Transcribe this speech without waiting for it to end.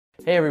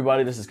Hey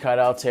everybody, this is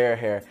Kyle Terra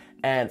here,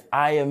 and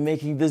I am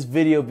making this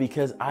video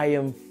because I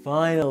am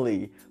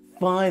finally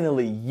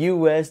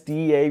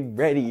USDA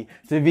ready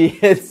to be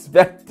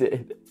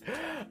inspected.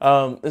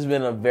 It's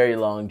been a very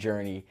long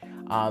journey,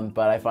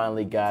 but I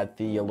finally got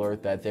the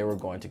alert that they were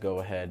going to go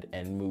ahead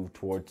and move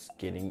towards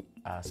getting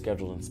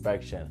scheduled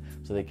inspection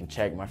so they can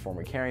check my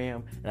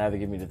formicarium and either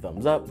give me the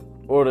thumbs up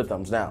or the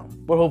thumbs down,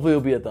 but hopefully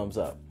it'll be a thumbs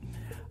up.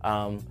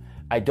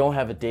 I don't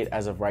have a date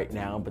as of right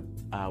now, but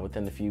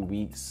within a few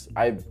weeks,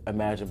 I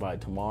imagine by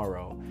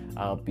tomorrow,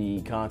 I'll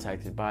be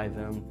contacted by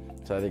them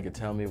so they can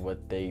tell me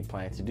what they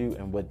plan to do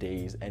and what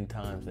days and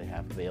times they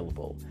have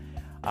available.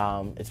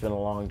 It's been a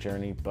long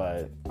journey,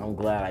 but I'm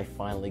glad I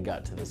finally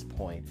got to this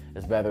point.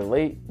 It's better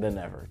late than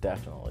never,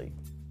 definitely.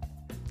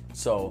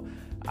 So,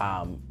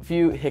 a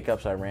few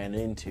hiccups I ran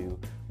into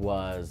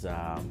was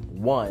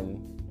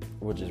one,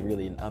 which is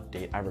really an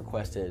update. I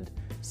requested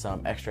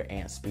some extra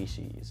ant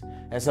species,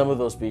 and some of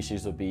those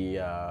species would be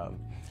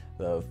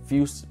the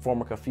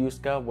Formica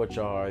fusca, which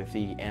are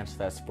the ants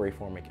that spray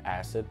formic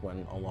acid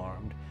when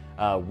alarmed.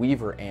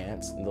 Weaver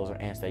ants, and those are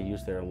ants that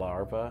use their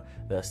larvae,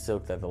 the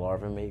silk that the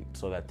larvae make,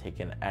 so that they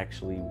can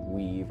actually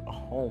weave a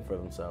home for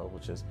themselves,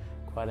 which is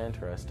quite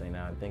interesting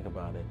now I think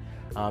about it.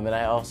 And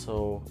I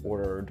also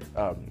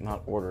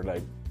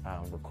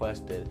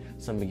requested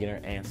some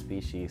beginner ant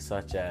species,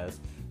 such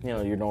as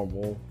your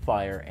normal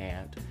fire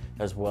ant,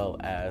 as well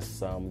as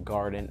some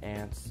garden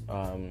ants,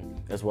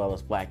 as well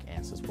as black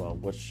ants as well,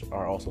 which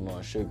are also known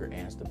as sugar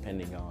ants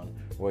depending on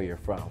where you're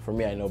from. For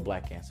me, I know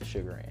black ants are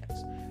sugar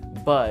ants.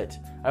 But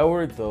I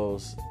ordered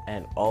those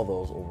and all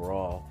those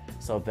overall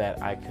so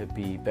that I could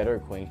be better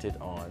acquainted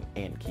on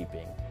ant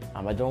keeping.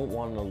 I don't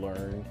want to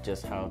learn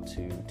just how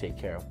to take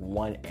care of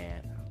one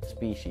ant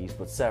species,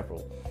 but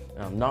several.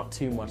 Not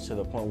too much to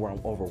the point where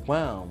I'm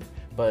overwhelmed,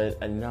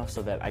 but enough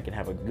so that I can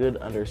have a good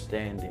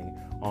understanding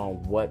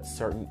on what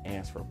certain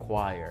ants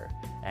require.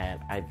 And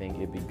I think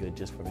it'd be good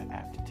just for that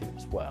aptitude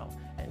as well,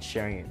 and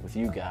sharing it with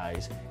you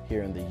guys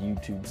here in the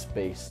YouTube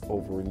space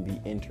over in the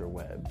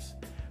interwebs.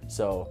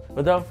 So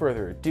without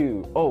further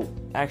ado,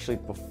 actually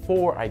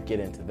before I get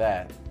into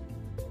that,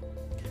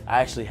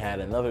 I actually had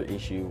another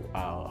issue,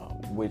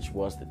 which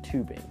was the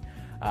tubing.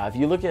 If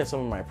you look at some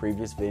of my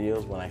previous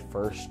videos when I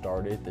first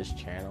started this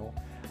channel,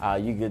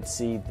 you could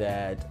see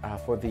that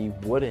for the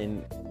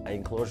wooden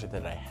enclosure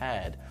that I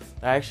had,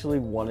 I actually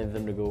wanted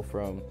them to go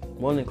from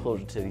one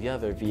enclosure to the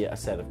other via a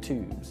set of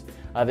tubes.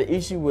 The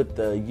issue with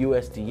the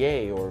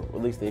USDA, or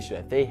at least the issue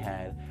that they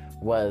had,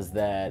 was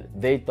that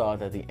they thought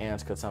that the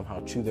ants could somehow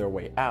chew their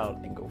way out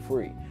and go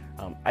free.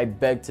 I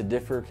beg to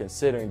differ,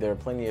 considering there are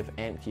plenty of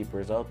ant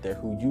keepers out there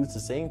who use the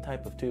same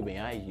type of tubing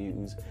I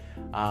use,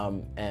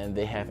 and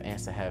they have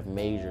ants that have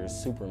majors,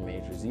 super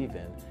majors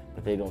even,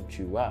 but they don't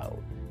chew out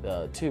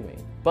the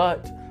tubing.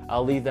 But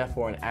I'll leave that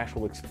for an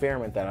actual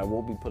experiment that I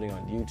will be putting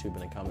on YouTube in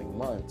the coming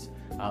months,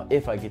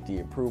 if I get the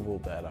approval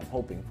that I'm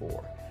hoping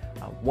for.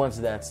 Once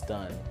that's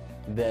done,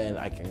 then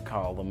I can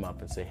call them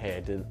up and say, hey, I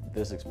did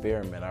this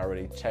experiment. I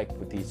already checked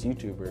with these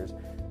YouTubers.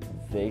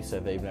 They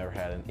said they've never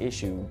had an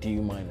issue. Do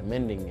you mind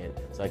amending it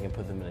so I can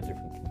put them in a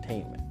different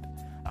containment?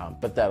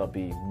 But that'll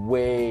be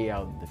way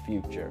out in the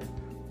future.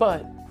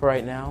 But for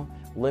right now,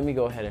 let me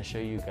go ahead and show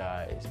you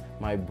guys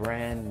my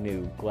brand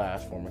new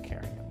glass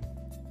formicarium.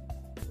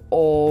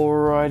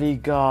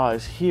 Alrighty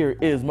guys, here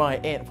is my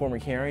ant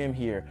formicarium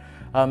here.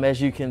 As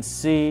you can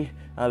see,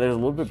 there's a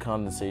little bit of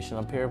condensation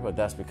up here, but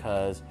that's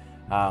because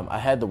I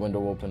had the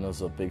window open. It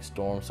was a big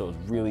storm, so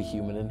it's really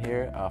humid in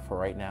here for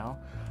right now.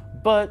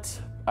 But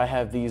I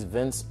have these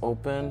vents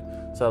open,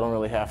 so I don't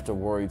really have to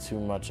worry too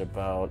much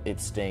about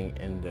it staying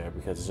in there,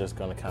 because it's just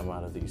going to come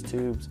out of these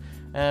tubes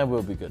and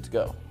we'll be good to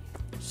go.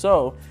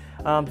 So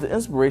the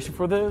inspiration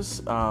for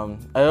this, I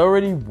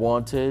already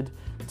wanted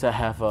to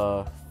have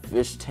a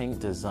fish tank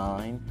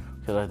design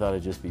because I thought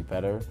it'd just be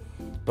better.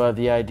 But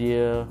the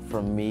idea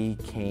for me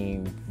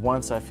came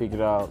once I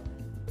figured out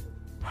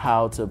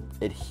how to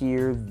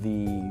adhere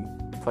the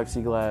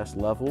plexiglass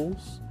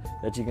levels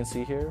that you can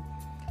see here,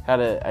 how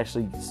to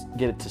actually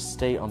get it to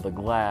stay on the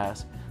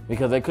glass,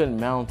 because I couldn't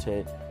mount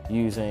it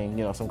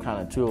using some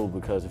kind of tool,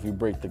 because if you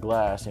break the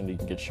glass you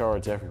can get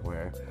shards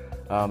everywhere.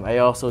 I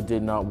also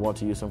did not want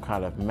to use some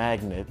kind of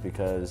magnet,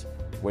 because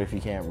what if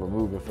you can't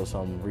remove it for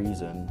some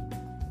reason?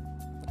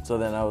 So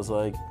then I was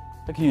like,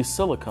 I could use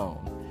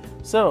silicone.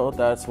 So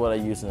that's what I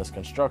used in this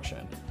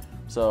construction.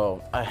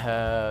 So I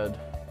had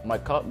my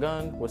caulk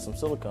gun with some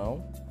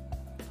silicone.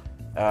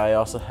 I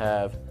also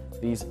have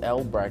these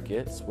L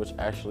brackets, which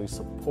actually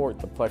support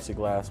the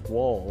plexiglass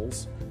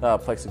walls,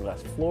 plexiglass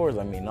floors,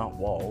 not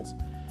walls.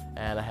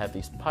 And I have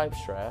these pipe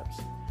straps,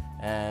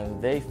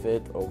 and they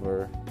fit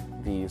over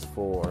these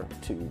 4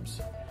 tubes,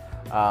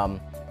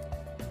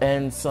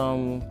 and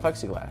some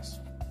plexiglass.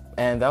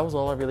 And that was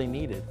all I really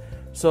needed.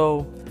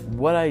 So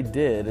what I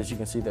did, as you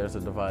can see, there's a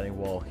dividing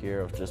wall here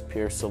of just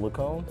pure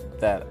silicone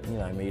that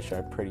I made sure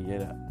I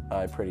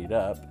prettied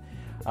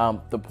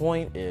up. The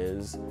point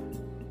is,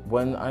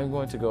 when I'm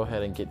going to go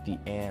ahead and get the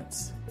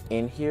ants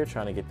in here,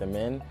 trying to get them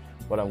in,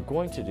 what I'm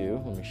going to do,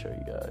 let me show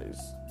you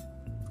guys.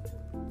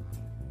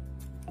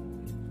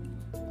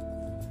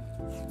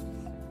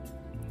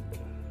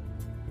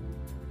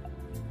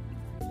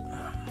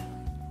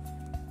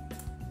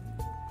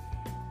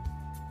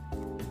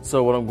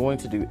 So what I'm going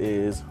to do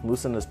is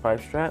loosen this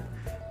pipe strap,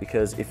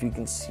 because if you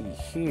can see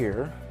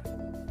here,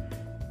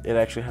 it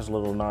actually has a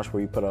little notch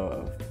where you put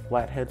a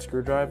flathead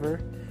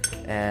screwdriver,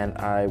 and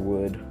I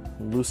would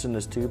loosen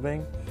this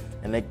tubing,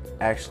 and it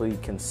actually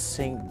can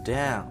sink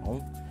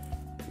down.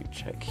 If you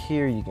check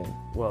here, you can,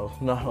 well,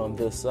 not on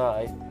this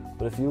side,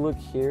 but if you look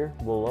here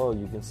below,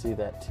 you can see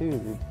that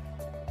tube.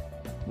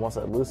 Once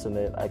I loosen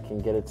it, I can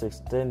get it to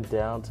extend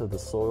down to the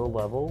soil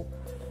level,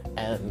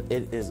 and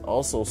it is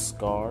also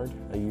scarred.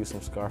 I used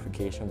some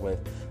scarification with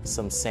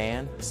some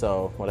sand.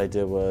 So what I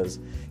did was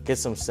get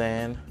some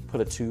sand,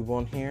 put a tube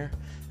on here,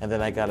 and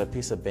then I got a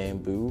piece of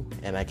bamboo,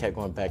 and I kept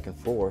going back and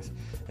forth.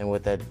 And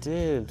what that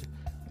did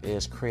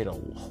is create a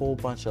whole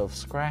bunch of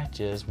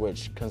scratches,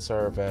 which can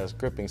serve as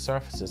gripping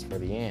surfaces for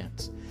the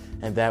ants.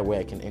 And that way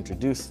I can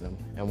introduce them.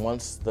 And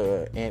once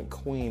the ant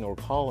queen or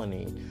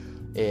colony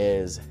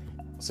is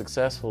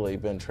successfully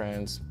been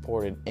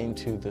transported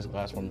into this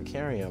glass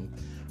formicarium,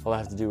 all I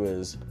have to do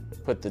is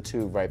put the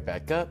tube right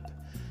back up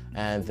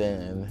and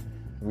then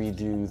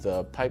redo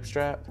the pipe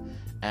strap,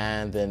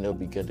 and then it'll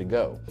be good to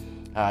go.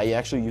 I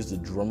actually used a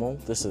Dremel.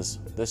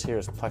 This here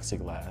is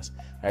plexiglass.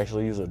 I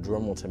actually used a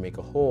Dremel to make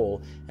a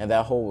hole, and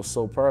that hole was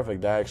so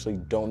perfect I actually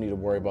don't need to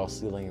worry about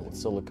sealing it with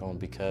silicone,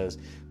 because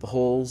the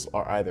holes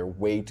are either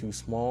way too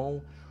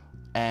small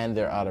and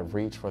they're out of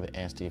reach for the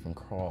ants to even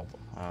crawl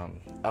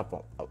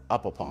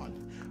up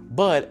upon.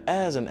 But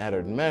as an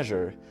added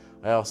measure,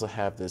 I also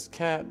have this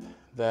cap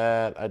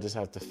that I just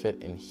have to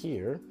fit in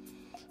here,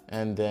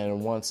 and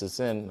then once it's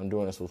in, I'm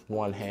doing this with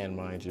one hand,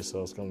 mind you,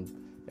 so it's going to,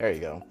 there you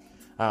go.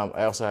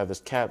 I also have this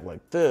cap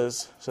like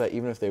this, so that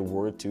even if they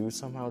were to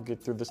somehow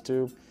get through this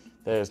tube,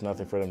 there's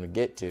nothing for them to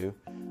get to,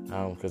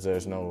 because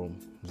there's no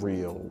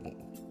real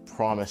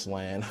promised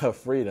land of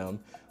freedom.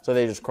 So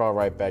they just crawl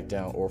right back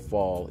down or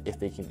fall if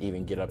they can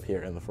even get up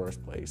here in the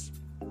first place.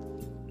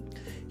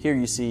 Here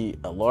you see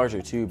a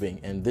larger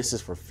tubing, and this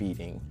is for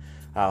feeding.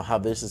 How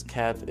this is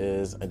capped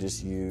is I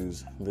just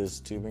use this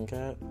tubing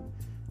cap,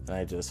 and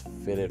I just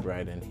fit it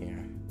right in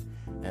here.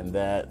 And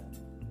that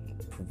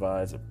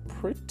provides a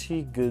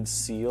pretty good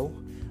seal.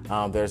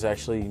 There's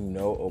actually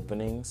no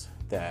openings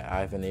that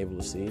I've been able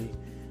to see.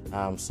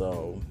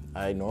 So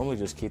I normally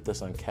just keep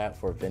this uncapped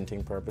for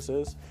venting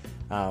purposes.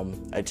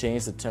 I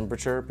changed the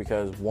temperature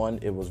because one,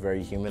 it was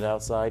very humid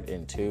outside,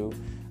 and two,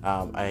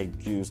 I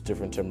use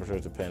different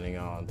temperatures depending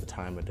on the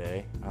time of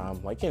day,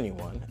 like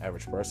anyone,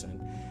 average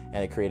person,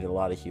 and it created a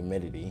lot of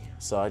humidity.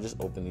 So I just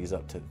opened these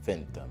up to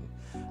vent them.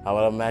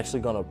 What I'm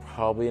actually going to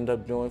probably end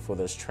up doing for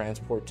this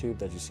transport tube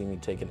that you see me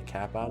taking the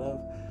cap out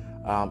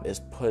of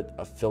is put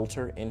a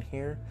filter in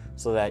here,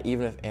 so that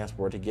even if ants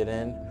were to get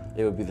in,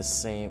 it would be the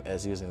same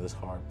as using this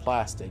hard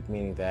plastic,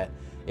 meaning that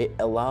it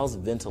allows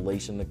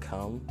ventilation to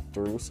come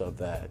through, so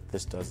that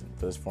this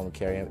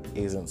formicarium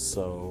isn't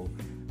so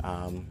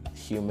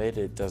humid.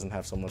 It doesn't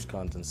have so much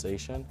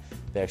condensation.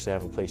 They actually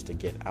have a place to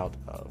get out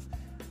of.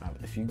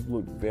 If you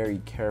look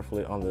very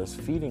carefully on this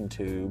feeding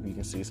tube, you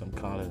can see some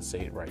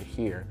condensate right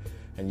here,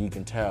 and you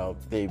can tell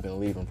they've been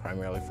leaving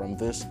primarily from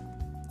this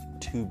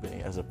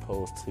tubing as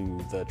opposed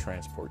to the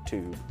transport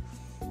tube.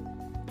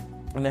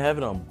 And they have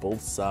it on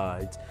both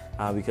sides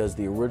because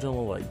the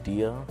original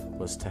idea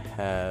was to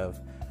have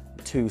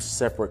two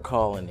separate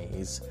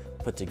colonies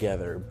put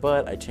together,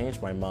 but I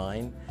changed my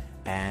mind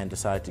and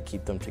decided to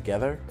keep them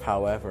together.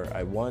 However,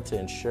 I wanted to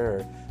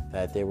ensure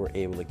that they were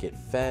able to get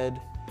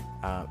fed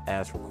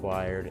as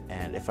required,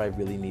 and if I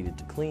really needed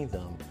to clean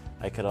them,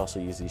 I could also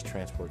use these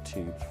transport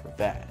tubes for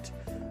that.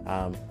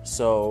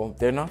 So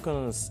they're not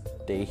going to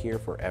stay here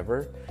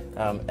forever.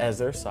 As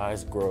their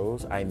size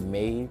grows, I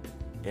may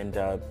end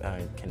up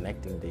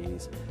connecting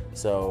these.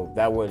 So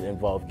that would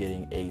involve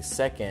getting a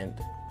second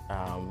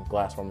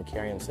glass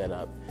formicarium set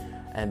up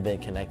and then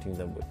connecting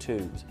them with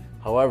tubes.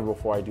 However,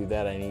 before I do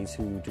that, I need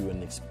to do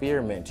an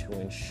experiment to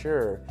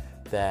ensure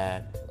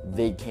that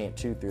they can't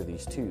chew through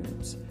these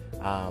tubes.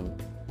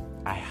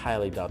 I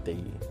highly doubt they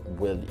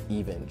would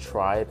even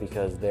try it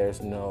because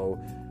there's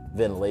no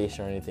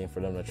ventilation or anything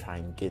for them to try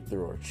and get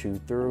through or chew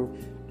through.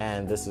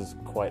 And this is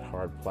quite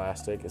hard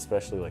plastic,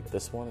 especially like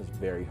this one is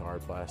very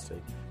hard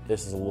plastic.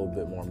 This is a little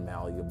bit more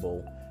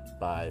malleable,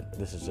 but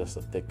this is just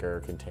a thicker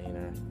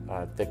container,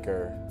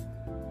 thicker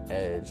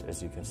edge,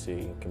 as you can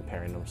see,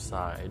 comparing them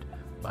side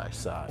by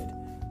side.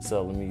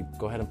 So let me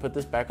go ahead and put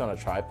this back on a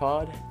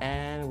tripod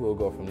and we'll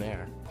go from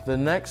there. The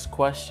next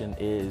question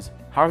is,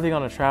 how are they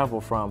going to travel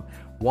from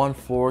one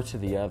floor to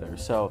the other?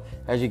 So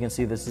as you can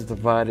see, this is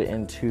divided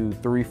into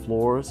 3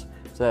 floors.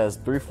 So it has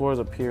 3 floors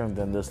up here and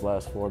then this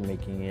last floor,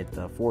 making it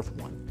the 4th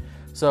one.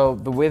 So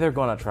the way they're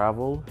going to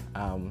travel,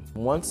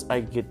 once I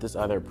get this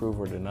either approved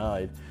or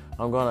denied,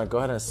 I'm going to go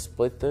ahead and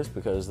split this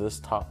because this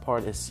top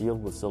part is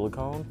sealed with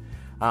silicone.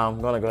 I'm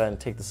going to go ahead and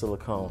take the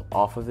silicone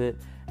off of it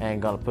and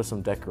going to put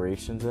some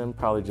decorations in,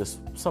 probably just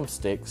some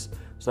sticks,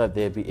 so that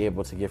they'd be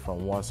able to get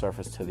from one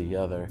surface to the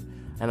other.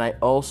 And I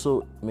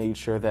also made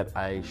sure that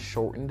I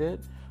shortened it.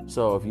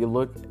 So if you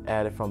look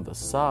at it from the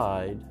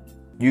side,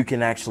 you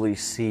can actually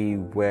see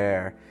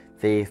where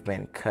they've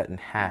been cut in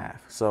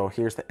half. So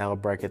here's the L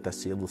bracket that's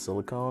sealed with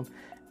silicone,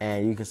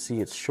 and you can see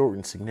it's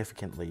shortened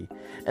significantly.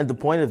 And the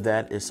point of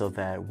that is so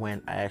that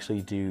when I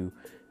actually do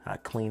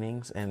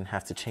cleanings and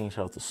have to change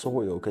out the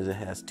soil because it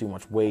has too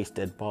much waste,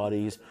 dead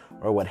bodies,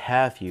 or what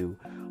have you,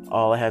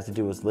 all I have to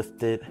do is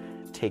lift it,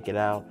 take it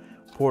out,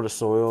 pour the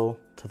soil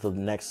to the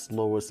next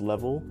lowest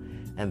level,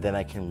 and then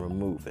I can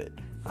remove it.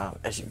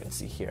 As you can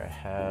see here, I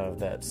have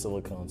that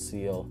silicone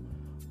seal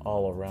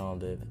all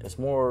around it. It's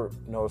more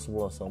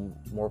noticeable in some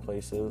more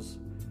places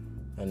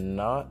than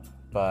not,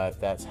 but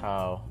that's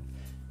how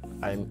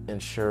I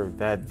ensure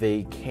that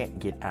they can't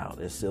get out.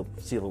 It's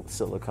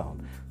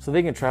silicone. So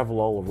they can travel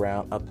all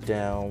around, up,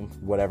 down,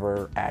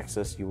 whatever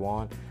axis you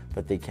want,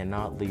 but they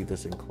cannot leave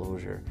this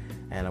enclosure.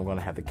 And I'm going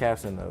to have the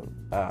caps and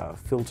the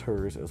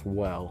filters as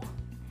well.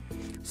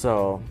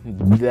 So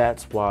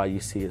that's why you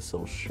see it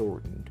so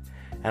shortened.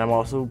 And I'm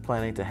also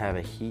planning to have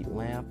a heat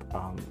lamp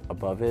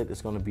above it.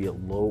 It's going to be a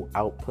low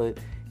output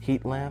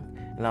heat lamp,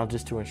 and I'll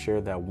just to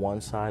ensure that one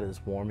side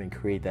is warm and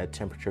create that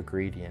temperature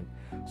gradient.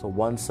 So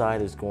one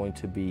side is going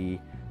to be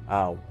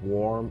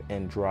warm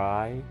and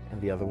dry,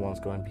 and the other one's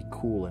going to be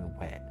cool and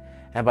wet.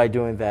 And by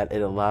doing that,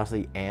 it allows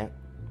the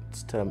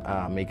ants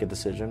to make a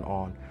decision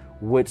on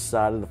which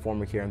side of the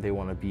formicarium they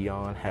want to be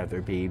on, have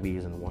their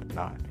babies and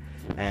whatnot.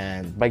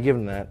 And by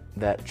giving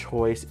that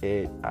choice,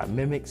 it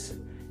mimics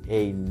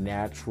a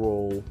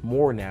natural,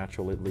 more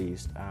natural at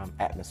least,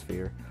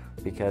 atmosphere,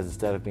 because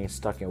instead of being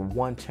stuck in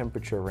one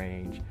temperature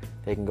range,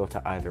 they can go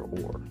to either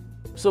or.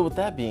 So with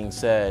that being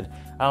said,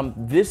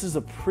 this is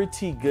a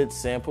pretty good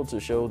sample to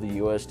show the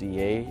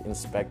USDA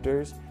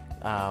inspectors.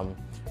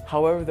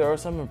 However, there are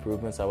some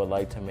improvements I would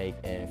like to make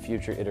in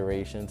future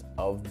iterations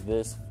of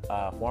this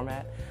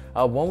format.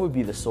 One would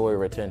be the soil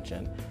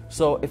retention.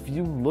 So if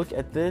you look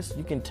at this,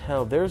 you can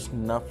tell there's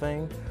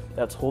nothing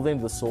that's holding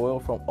the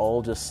soil from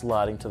all just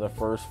sliding to the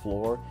first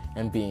floor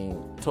and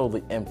being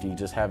totally empty,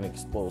 just having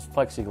exposed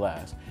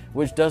plexiglass,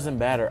 which doesn't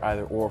matter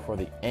either or for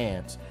the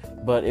ants,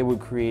 but it would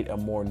create a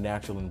more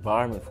natural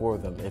environment for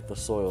them if the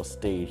soil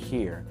stayed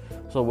here.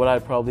 So what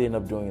I'd probably end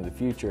up doing in the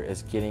future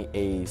is getting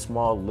a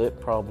small lip,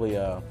 probably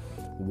a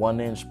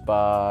 1-inch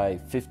by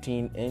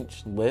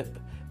 15-inch lip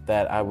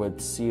that I would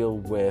seal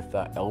with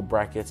L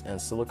brackets and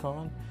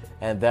silicone.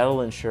 And that'll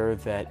ensure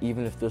that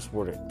even if this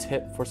were to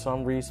tip for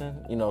some reason,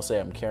 say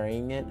I'm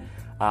carrying it,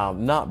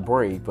 not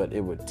break, but it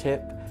would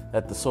tip,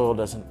 that the soil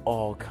doesn't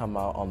all come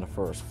out on the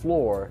first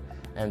floor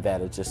and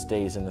that it just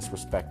stays in this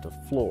respective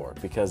floor,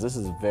 because this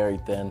is a very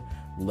thin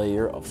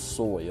layer of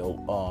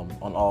soil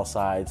on all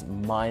sides,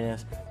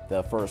 minus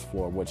the first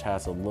floor, which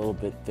has a little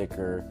bit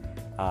thicker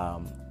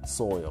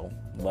soil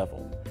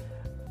level.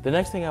 The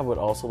next thing I would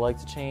also like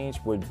to change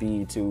would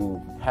be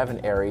to have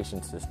an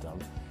aeration system.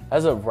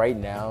 As of right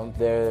now,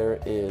 there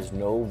is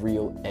no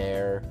real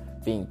air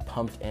being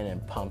pumped in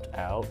and pumped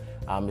out.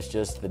 It's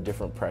just the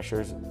different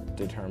pressures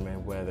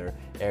determine whether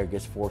air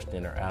gets forced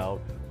in or out.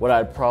 What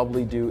I'd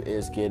probably do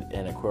is get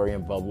an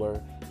aquarium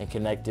bubbler and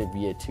connect it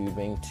via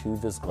tubing to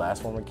this glass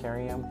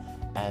formicarium,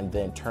 and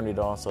then turn it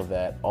on so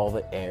that all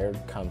the air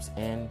comes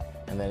in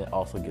and then it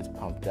also gets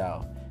pumped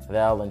out.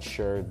 That'll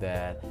ensure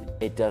that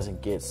it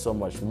doesn't get so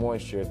much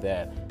moisture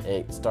that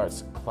it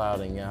starts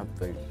clouding out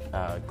the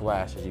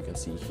glass, as you can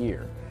see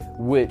here,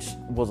 which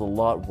was a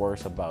lot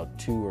worse about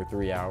 2 or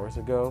 3 hours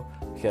ago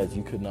because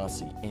you could not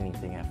see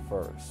anything at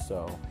first.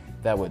 So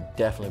that would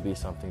definitely be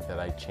something that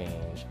I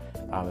change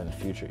in a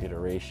future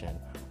iteration.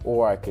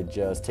 Or I could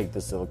just take the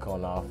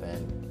silicone off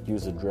and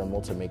use a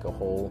Dremel to make a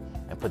hole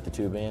and put the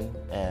tube in,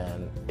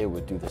 and it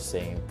would do the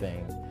same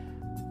thing.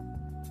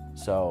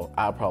 So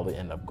I'll probably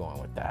end up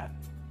going with that.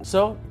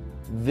 So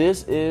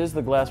this is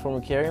the glass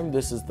formicarium.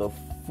 This is the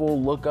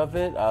full look of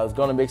it. I was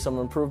going to make some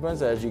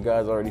improvements, as you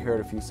guys already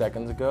heard a few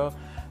seconds ago.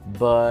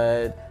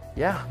 But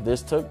yeah,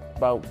 this took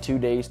about 2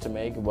 days to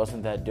make. It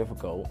wasn't that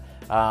difficult.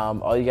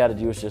 All you got to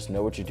do is just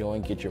know what you're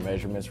doing, get your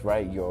measurements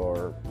right,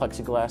 your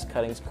plexiglass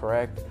cuttings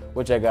correct,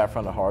 which I got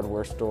from the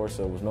hardware store,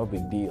 so it was no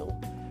big deal.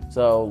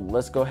 So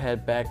let's go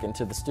ahead back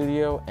into the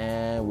studio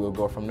and we'll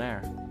go from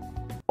there.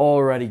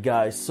 Alrighty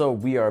guys, so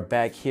we are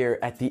back here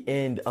at the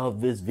end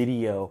of this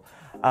video.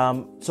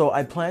 So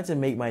I plan to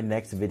make my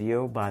next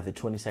video by the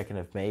 22nd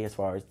of May as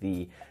far as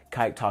the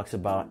Kite Talks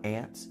About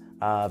Ants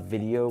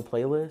video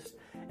playlist.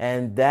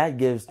 And that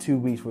gives 2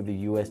 weeks for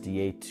the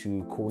USDA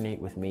to coordinate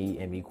with me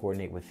and me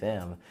coordinate with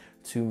them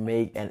to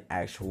make an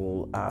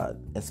actual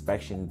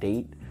inspection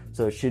date.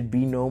 So it should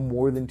be no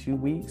more than 2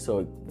 weeks.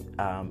 So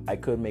I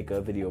could make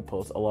a video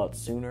post a lot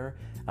sooner,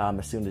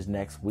 as soon as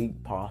next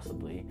week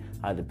possibly,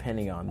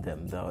 depending on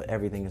them, though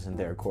everything is in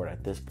their court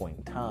at this point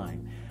in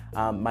time.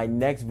 My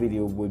next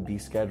video would be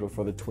scheduled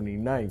for the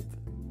 29th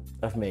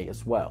of May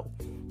as well.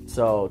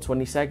 So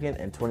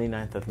 22nd and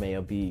 29th of May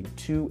will be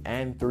 2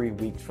 and 3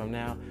 weeks from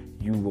now.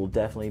 You will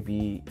definitely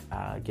be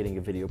getting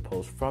a video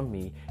post from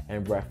me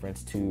in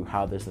reference to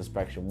how this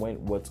inspection went,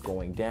 what's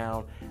going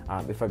down,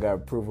 if I got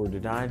approval or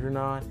denied or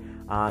not,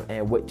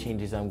 and what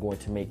changes I'm going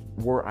to make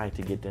were I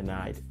to get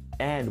denied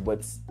and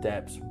what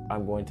steps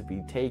I'm going to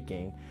be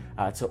taking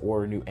to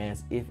order new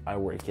ants if I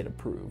were to get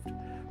approved.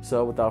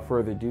 So without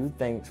further ado,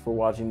 thanks for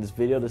watching this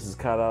video. This is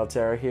Kyle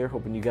Altera here,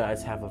 hoping you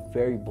guys have a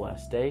very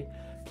blessed day.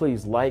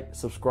 Please like,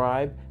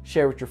 subscribe,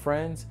 share with your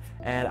friends,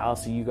 and I'll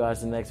see you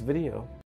guys in the next video.